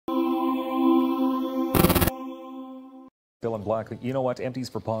Dylan Black, you know what? Empties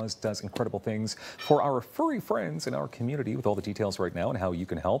for Paws does incredible things for our furry friends in our community. With all the details right now and how you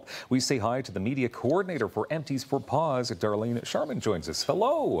can help, we say hi to the media coordinator for Empties for Paws. Darlene Charman joins us.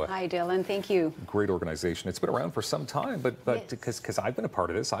 Hello. Hi, Dylan. Thank you. Great organization. It's been around for some time, but because I've been a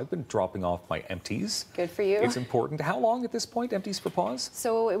part of this, I've been dropping off my empties. Good for you. It's important. How long at this point, Empties for Paws?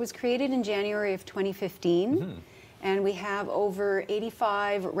 So it was created in January of 2015, and we have over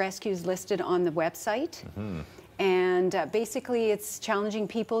 85 rescues listed on the website. And basically, it's challenging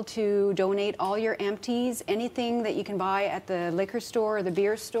people to donate all your empties. Anything that you can buy at the liquor store or the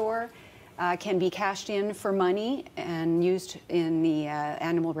beer store can be cashed in for money and used in the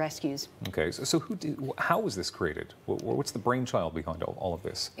animal rescues. Okay, so how was this created? What's the brainchild behind all of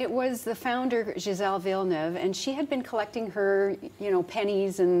this? It was the founder, Giselle Villeneuve, and she had been collecting her,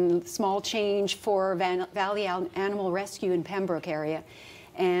 pennies and small change for Valley Animal Rescue in Pembroke area.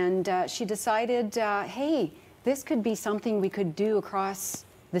 And she decided, hey, this could be something we could do across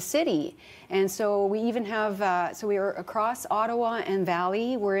the city. And so we even have, so we are across Ottawa and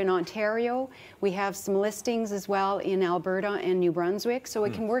Valley. We're in Ontario. We have some listings as well in Alberta and New Brunswick. So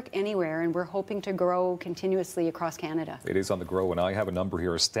it can work anywhere, and we're hoping to grow continuously across Canada. It is on the grow, and I have a number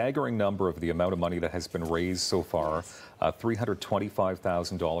here, a staggering number of the amount of money that has been raised so far.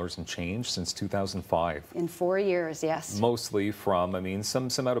 $325,000 and change since 2005. In 4 years, yes. Mostly from, some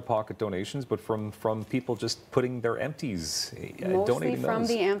out-of-pocket donations, but from people just putting their empties, Mostly from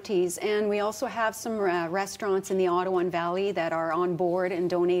the empties. And we also have some restaurants in the Ottawa and Valley that are on board and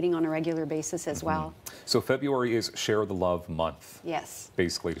donating on a regular basis as well. So February is Share the Love month. Yes.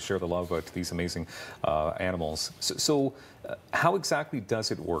 Basically, to share the love to these amazing animals. So how exactly does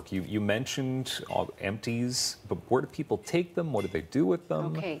it work? You mentioned empties, but where do people take them? What do they do with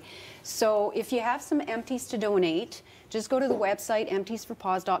them? Okay, so if you have some empties to donate, just go to the website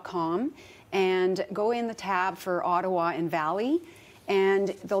emptiesforpaws.com and go in the tab for Ottawa and Valley, and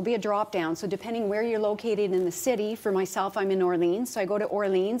there'll be a drop down. So depending where you're located in the city, for myself, I'm in Orleans, so I go to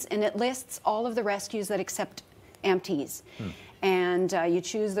Orleans, and it lists all of the rescues that accept empties. And you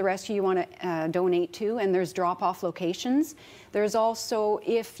choose the rescue you want to donate to, and there's drop-off locations. There's also,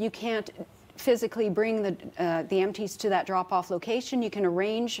 if you can't physically bring the empties to that drop-off location, you can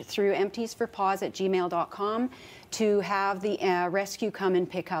arrange through emptiesforpaws@gmail.com to have the rescue come and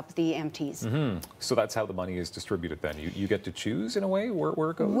pick up the empties. So that's how the money is distributed then? You get to choose, in a way, where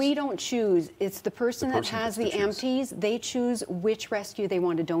it goes? We don't choose. It's the person that has the empties. They choose which rescue they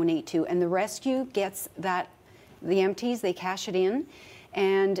want to donate to, and the rescue gets the empties, they cash it in,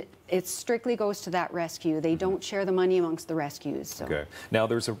 and it strictly goes to that rescue. They don't share the money amongst the rescues. So. Okay. Now,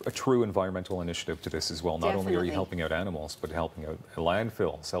 there's a true environmental initiative to this as well. Not only are you helping out animals, but helping out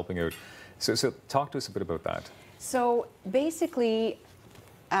landfills, helping out... So talk to us a bit about that. So basically,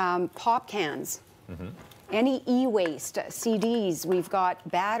 pop cans, any e-waste, CDs, we've got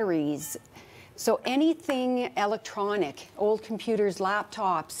batteries. So anything electronic, old computers,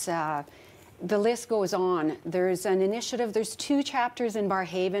 laptops, the list goes on. There's an initiative, there's 2 chapters in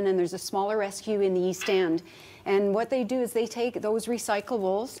Barrhaven, and there's a smaller rescue in the East End. And what they do is they take those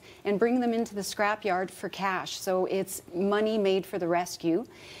recyclables and bring them into the scrapyard for cash. So it's money made for the rescue.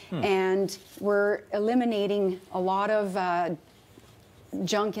 And we're eliminating a lot of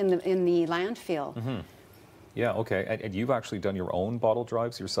junk in the landfill. Yeah, okay. And you've actually done your own bottle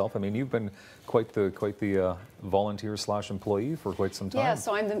drives yourself. You've been quite the volunteer/employee for quite some time. Yeah,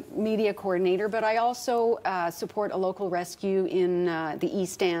 so I'm the media coordinator, but I also support a local rescue in the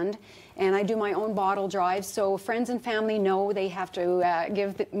East End, and I do my own bottle drives. So friends and family know they have to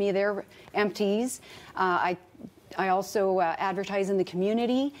give me their empties. I also advertise in the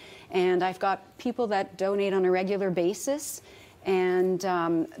community, and I've got people that donate on a regular basis. And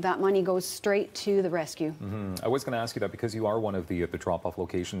that money goes straight to the rescue. I was going to ask you that because you are one of the drop-off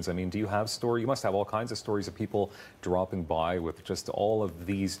locations. Do you have you must have all kinds of stories of people dropping by with just all of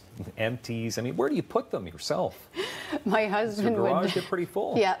these empties. Where do you put them yourself? My husband Does your garage get pretty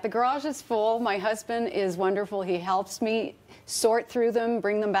full? Yeah, the garage is full. My husband is wonderful. He helps me sort through them,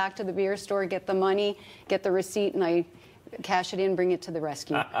 bring them back to the beer store, get the money, get the receipt, and I cash it in, bring it to the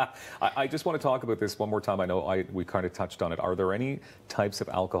rescue. I just want to talk about this one more time. I know we kind of touched on it. Are there any types of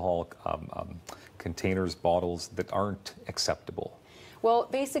alcohol containers, bottles that aren't acceptable? Well,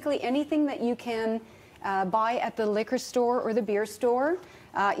 basically anything that you can buy at the liquor store or the beer store,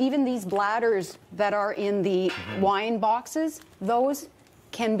 even these bladders that are in the wine boxes, those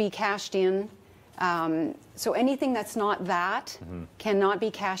can be cashed in. So anything that's not that cannot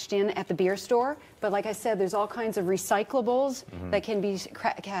be cashed in at the beer store. But like I said, there's all kinds of recyclables that can be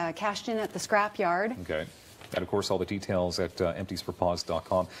cashed in at the scrapyard. Okay. And of course, all the details at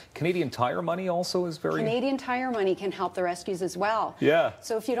emptiesforpaws.com. Canadian Tire money also is very... Canadian Tire money can help the rescues as well. Yeah.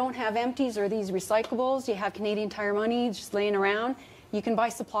 So if you don't have empties or these recyclables, you have Canadian Tire money just laying around, you can buy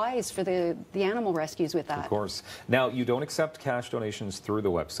supplies for the animal rescues with that. Of course. Now, you don't accept cash donations through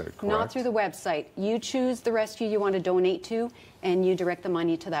the website, correct? Not through the website. You choose the rescue you want to donate to, and you direct the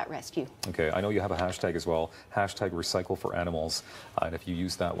money to that rescue. Okay, I know you have a hashtag as well, hashtag Recycle for Animals. And if you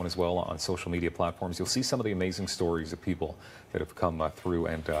use that one as well on social media platforms, you'll see some of the amazing stories of people that have come through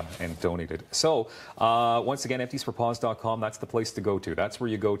and donated. So, once again, emptiesforpaws.com, that's the place to go to. That's where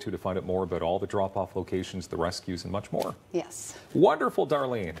you go to find out more about all the drop-off locations, the rescues, and much more. Yes. Wonderful,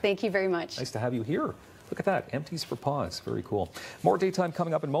 Darlene. Thank you very much. Nice to have you here. Look at that, Empties for Paws. Very cool. More daytime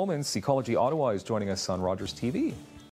coming up in moments. Ecology Ottawa is joining us on Rogers TV.